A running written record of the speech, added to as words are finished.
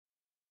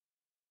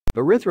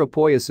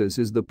Erythropoiesis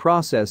is the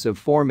process of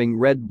forming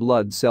red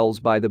blood cells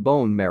by the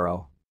bone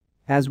marrow.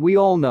 As we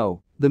all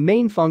know, the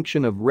main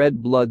function of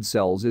red blood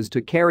cells is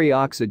to carry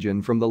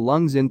oxygen from the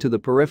lungs into the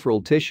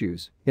peripheral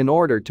tissues in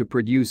order to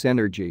produce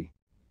energy.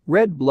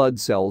 Red blood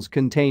cells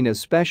contain a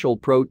special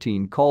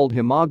protein called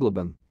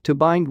hemoglobin to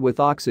bind with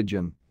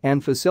oxygen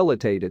and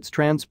facilitate its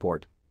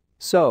transport.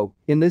 So,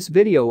 in this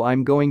video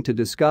I'm going to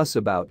discuss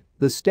about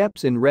the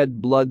steps in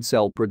red blood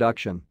cell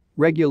production,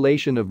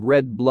 regulation of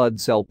red blood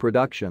cell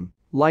production,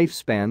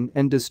 lifespan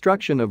and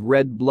destruction of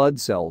red blood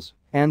cells,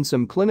 and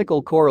some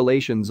clinical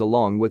correlations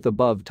along with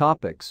above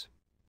topics.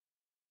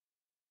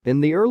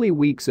 In the early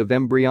weeks of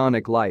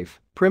embryonic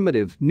life,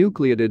 primitive,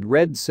 nucleated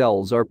red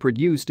cells are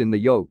produced in the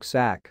yolk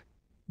sac.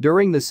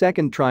 During the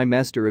second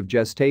trimester of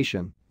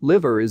gestation,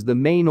 liver is the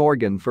main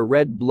organ for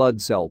red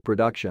blood cell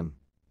production.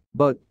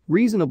 But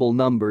reasonable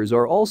numbers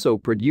are also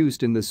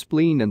produced in the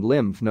spleen and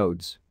lymph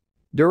nodes.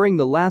 During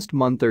the last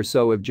month or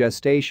so of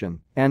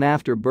gestation and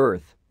after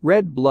birth,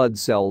 red blood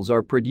cells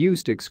are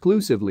produced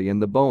exclusively in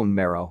the bone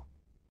marrow.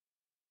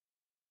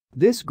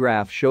 This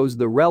graph shows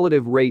the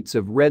relative rates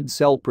of red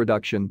cell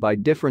production by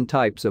different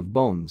types of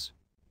bones.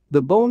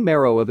 The bone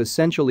marrow of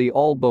essentially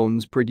all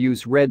bones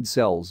produce red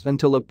cells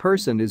until a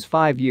person is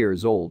 5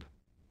 years old.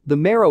 The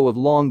marrow of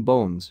long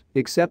bones,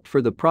 except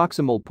for the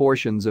proximal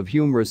portions of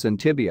humerus and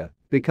tibia,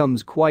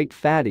 becomes quite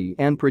fatty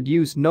and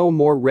produce no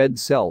more red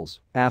cells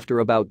after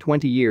about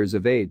 20 years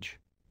of age.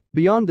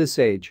 Beyond this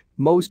age,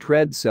 most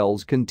red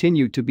cells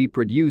continue to be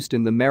produced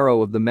in the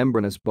marrow of the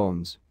membranous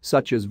bones,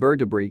 such as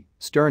vertebrae,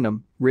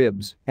 sternum,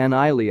 ribs, and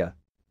ilia.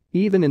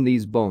 Even in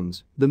these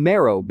bones, the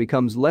marrow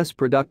becomes less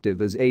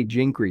productive as age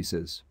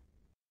increases.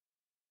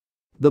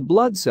 The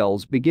blood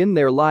cells begin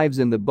their lives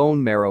in the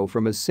bone marrow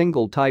from a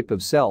single type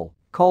of cell,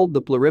 called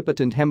the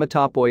pluripotent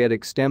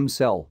hematopoietic stem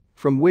cell,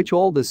 from which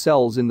all the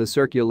cells in the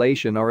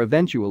circulation are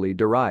eventually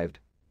derived.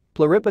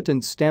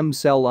 Pluripotent stem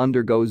cell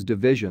undergoes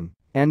division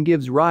and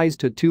gives rise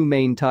to two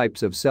main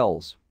types of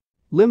cells.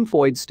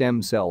 Lymphoid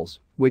stem cells,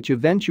 which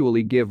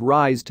eventually give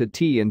rise to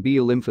T and B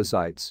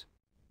lymphocytes.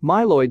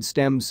 Myeloid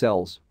stem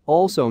cells,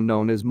 also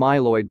known as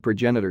myeloid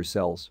progenitor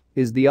cells,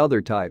 is the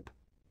other type.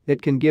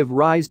 It can give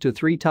rise to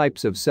three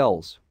types of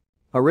cells.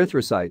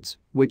 Erythrocytes,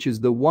 which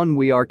is the one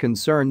we are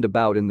concerned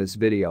about in this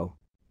video.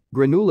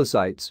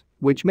 Granulocytes,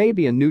 which may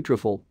be a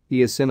neutrophil,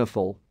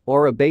 eosinophil,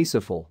 or a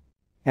basophil.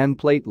 And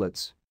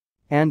platelets.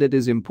 And it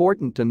is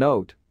important to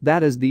note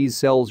that as these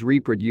cells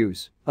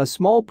reproduce, a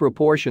small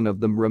proportion of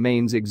them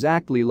remains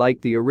exactly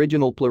like the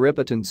original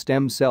pluripotent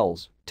stem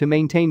cells to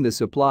maintain the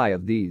supply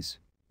of these.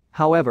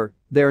 However,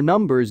 their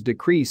numbers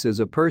decrease as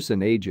a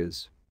person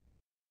ages.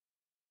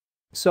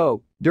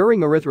 So, during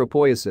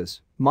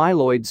erythropoiesis,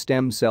 myeloid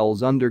stem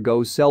cells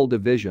undergo cell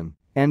division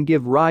and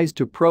give rise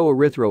to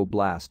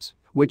pro-erythroblasts,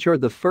 which are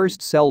the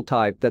first cell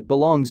type that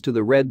belongs to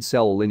the red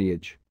cell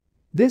lineage.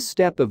 This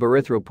step of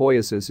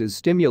erythropoiesis is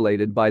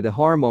stimulated by the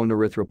hormone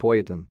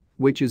erythropoietin,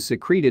 which is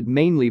secreted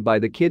mainly by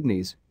the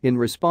kidneys in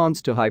response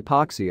to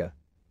hypoxia.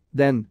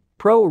 Then,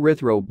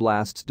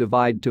 pro-erythroblasts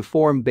divide to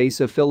form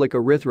basophilic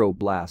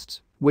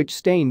erythroblasts, which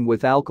stain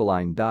with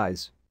alkaline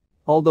dyes.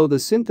 Although the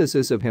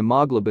synthesis of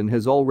hemoglobin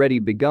has already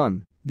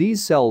begun,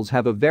 these cells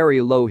have a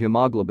very low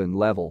hemoglobin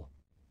level.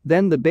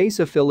 Then the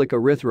basophilic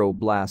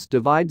erythroblast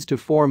divides to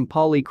form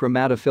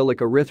polychromatophilic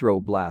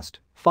erythroblast,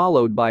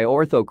 followed by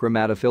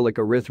orthochromatophilic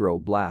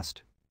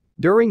erythroblast.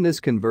 During this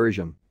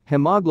conversion,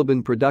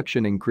 hemoglobin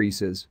production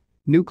increases,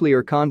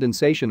 nuclear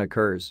condensation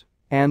occurs,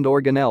 and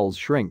organelles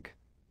shrink.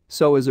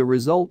 So as a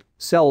result,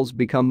 cells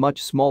become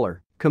much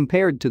smaller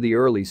compared to the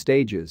early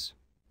stages.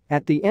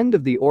 At the end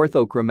of the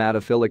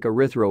orthochromatophilic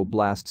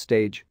erythroblast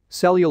stage,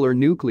 cellular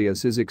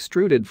nucleus is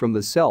extruded from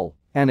the cell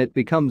and it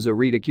becomes a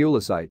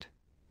reticulocyte.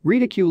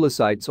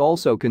 Reticulocytes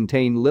also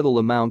contain little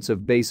amounts of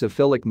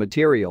basophilic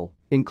material,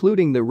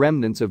 including the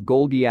remnants of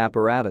Golgi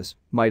apparatus,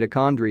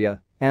 mitochondria,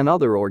 and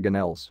other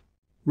organelles.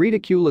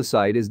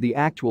 Reticulocyte is the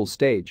actual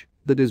stage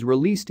that is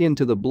released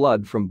into the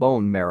blood from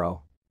bone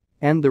marrow.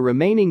 And the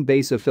remaining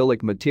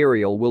basophilic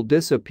material will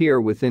disappear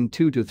within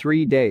 2 to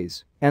 3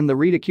 days, and the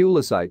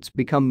reticulocytes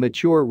become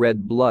mature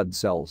red blood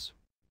cells.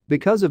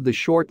 Because of the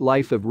short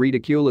life of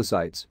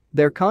reticulocytes,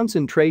 their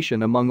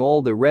concentration among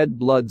all the red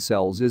blood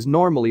cells is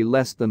normally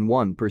less than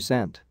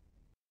 1%.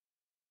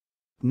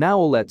 Now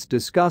let's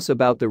discuss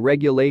about the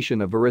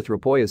regulation of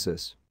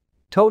erythropoiesis.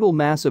 Total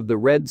mass of the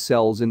red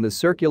cells in the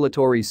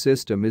circulatory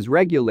system is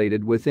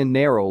regulated within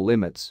narrow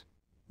limits.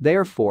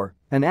 Therefore,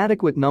 an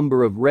adequate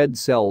number of red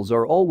cells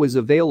are always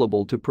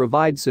available to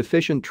provide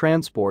sufficient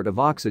transport of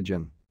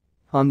oxygen.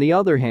 On the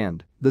other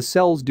hand, the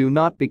cells do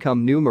not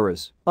become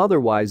numerous,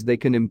 otherwise they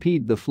can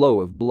impede the flow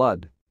of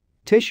blood.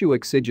 Tissue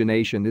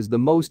oxygenation is the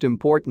most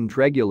important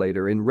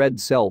regulator in red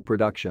cell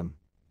production.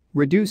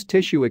 Reduced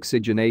tissue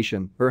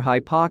oxygenation, or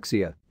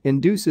hypoxia,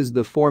 induces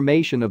the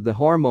formation of the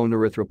hormone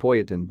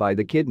erythropoietin by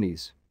the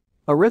kidneys.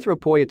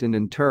 Erythropoietin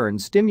in turn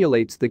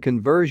stimulates the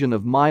conversion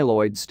of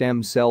myeloid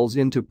stem cells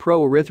into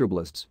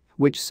pro-erythroblasts,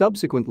 which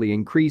subsequently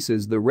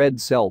increases the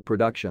red cell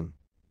production.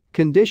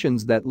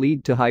 Conditions that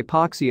lead to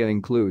hypoxia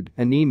include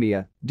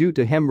anemia due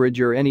to hemorrhage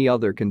or any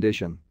other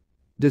condition,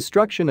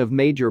 destruction of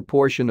major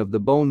portion of the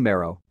bone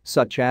marrow,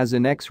 such as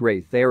in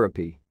X-ray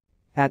therapy,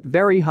 at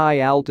very high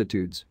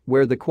altitudes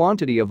where the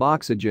quantity of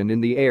oxygen in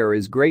the air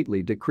is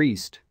greatly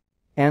decreased,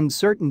 and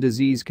certain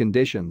disease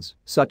conditions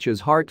such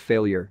as heart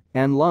failure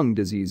and lung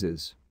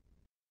diseases.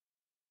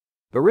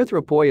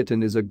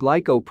 Erythropoietin is a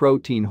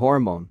glycoprotein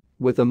hormone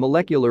with a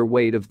molecular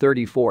weight of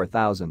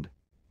 34,000.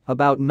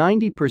 About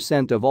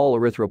 90% of all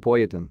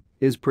erythropoietin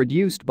is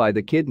produced by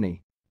the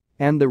kidney,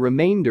 and the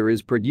remainder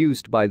is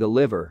produced by the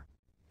liver.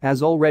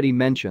 As already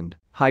mentioned,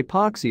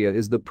 hypoxia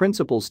is the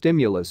principal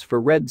stimulus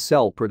for red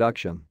cell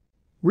production.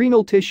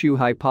 Renal tissue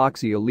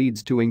hypoxia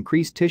leads to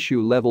increased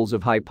tissue levels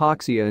of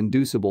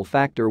hypoxia-inducible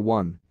factor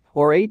 1,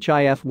 or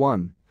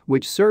HIF1,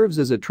 which serves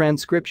as a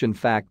transcription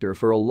factor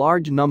for a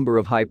large number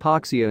of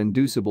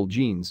hypoxia-inducible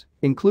genes,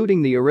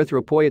 including the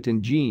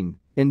erythropoietin gene,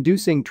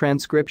 inducing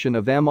transcription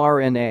of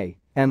mRNA,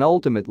 and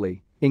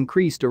ultimately,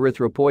 increased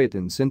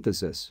erythropoietin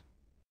synthesis.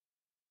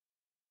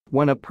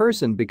 When a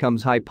person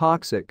becomes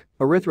hypoxic,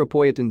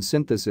 erythropoietin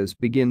synthesis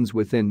begins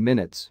within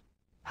minutes.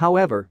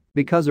 However,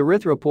 because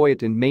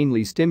erythropoietin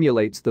mainly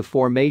stimulates the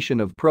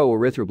formation of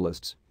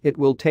pro-erythroblasts, it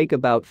will take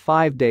about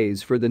 5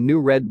 days for the new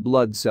red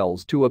blood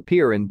cells to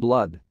appear in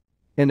blood.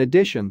 In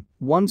addition,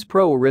 once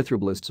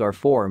pro-erythroblasts are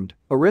formed,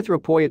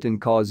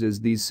 erythropoietin causes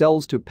these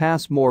cells to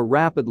pass more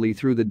rapidly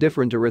through the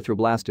different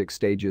erythroblastic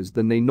stages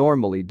than they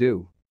normally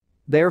do.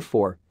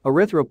 Therefore,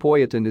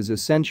 erythropoietin is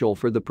essential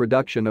for the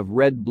production of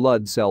red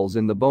blood cells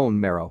in the bone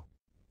marrow.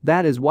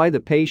 That is why the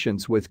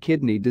patients with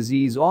kidney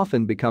disease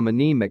often become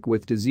anemic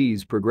with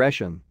disease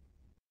progression.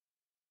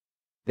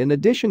 In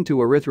addition to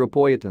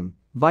erythropoietin,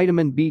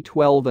 vitamin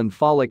B12 and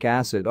folic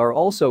acid are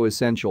also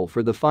essential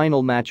for the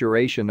final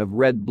maturation of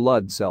red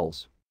blood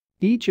cells.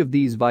 Each of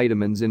these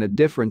vitamins in a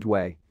different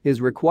way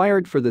is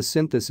required for the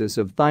synthesis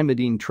of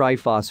thymidine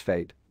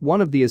triphosphate,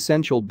 one of the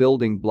essential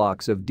building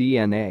blocks of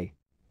DNA.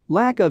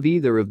 Lack of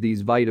either of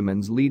these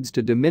vitamins leads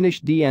to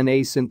diminished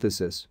DNA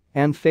synthesis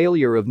and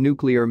failure of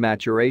nuclear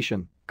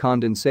maturation,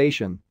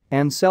 condensation,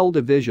 and cell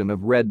division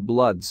of red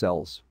blood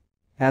cells.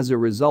 As a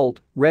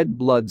result, red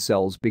blood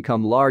cells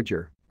become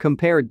larger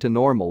compared to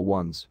normal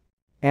ones.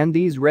 And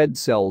these red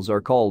cells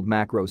are called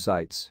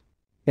macrocytes.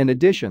 In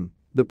addition,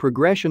 the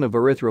progression of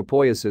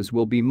erythropoiesis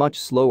will be much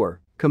slower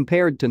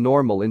compared to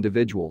normal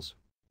individuals.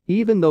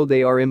 Even though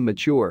they are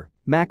immature,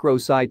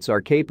 macrocytes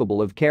are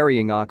capable of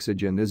carrying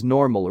oxygen as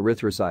normal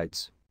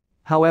erythrocytes.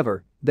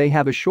 However, they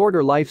have a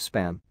shorter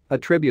lifespan,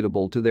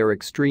 attributable to their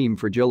extreme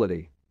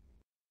fragility.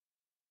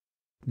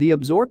 The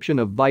absorption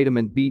of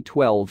vitamin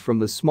B12 from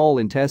the small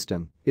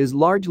intestine is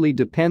largely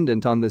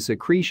dependent on the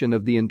secretion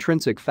of the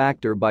intrinsic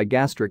factor by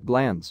gastric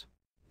glands.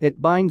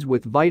 It binds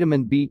with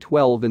vitamin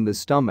B12 in the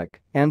stomach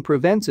and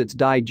prevents its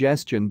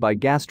digestion by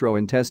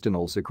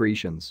gastrointestinal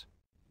secretions.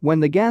 When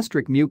the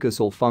gastric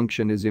mucosal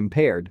function is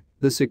impaired,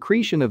 the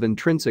secretion of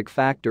intrinsic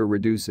factor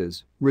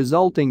reduces,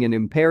 resulting in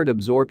impaired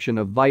absorption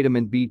of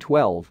vitamin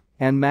B12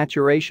 and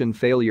maturation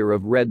failure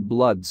of red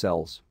blood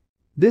cells.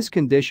 This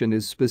condition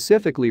is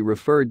specifically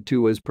referred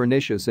to as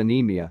pernicious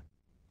anemia.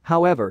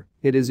 However,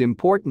 it is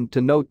important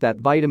to note that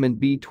vitamin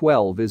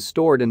B12 is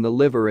stored in the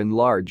liver in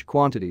large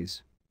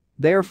quantities.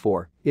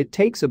 Therefore, it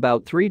takes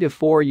about 3 to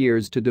 4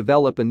 years to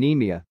develop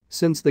anemia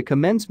since the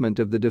commencement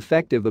of the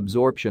defective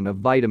absorption of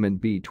vitamin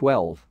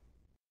B12.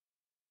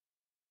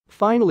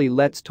 Finally,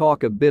 let's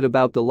talk a bit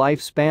about the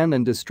lifespan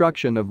and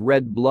destruction of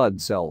red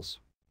blood cells.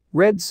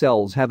 Red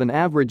cells have an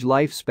average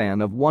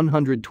lifespan of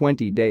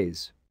 120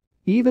 days.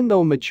 Even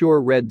though mature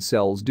red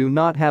cells do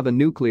not have a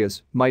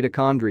nucleus,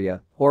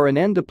 mitochondria, or an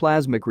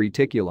endoplasmic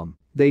reticulum,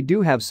 they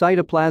do have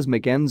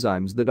cytoplasmic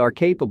enzymes that are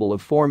capable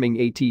of forming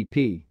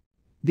ATP.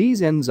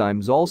 These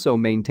enzymes also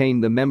maintain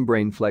the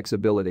membrane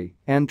flexibility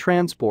and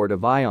transport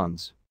of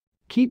ions,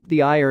 keep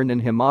the iron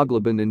and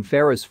hemoglobin in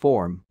ferrous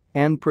form,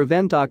 and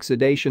prevent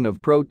oxidation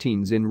of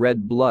proteins in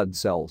red blood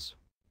cells.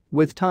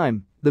 With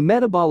time, the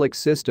metabolic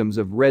systems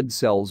of red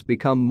cells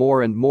become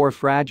more and more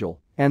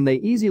fragile, and they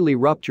easily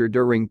rupture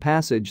during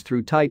passage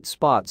through tight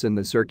spots in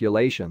the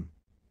circulation.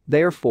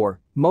 Therefore,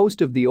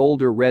 most of the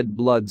older red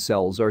blood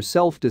cells are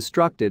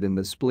self-destructed in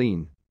the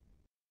spleen.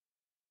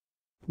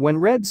 When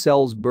red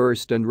cells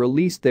burst and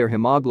release their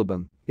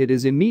hemoglobin, it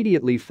is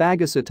immediately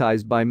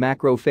phagocytized by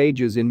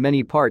macrophages in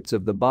many parts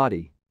of the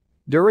body.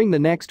 During the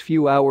next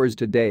few hours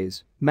to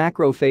days,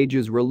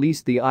 macrophages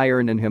release the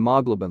iron and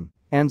hemoglobin,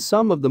 and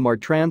some of them are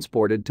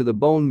transported to the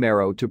bone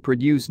marrow to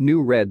produce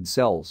new red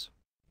cells.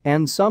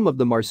 And some of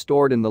them are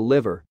stored in the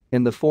liver,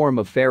 in the form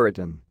of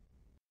ferritin.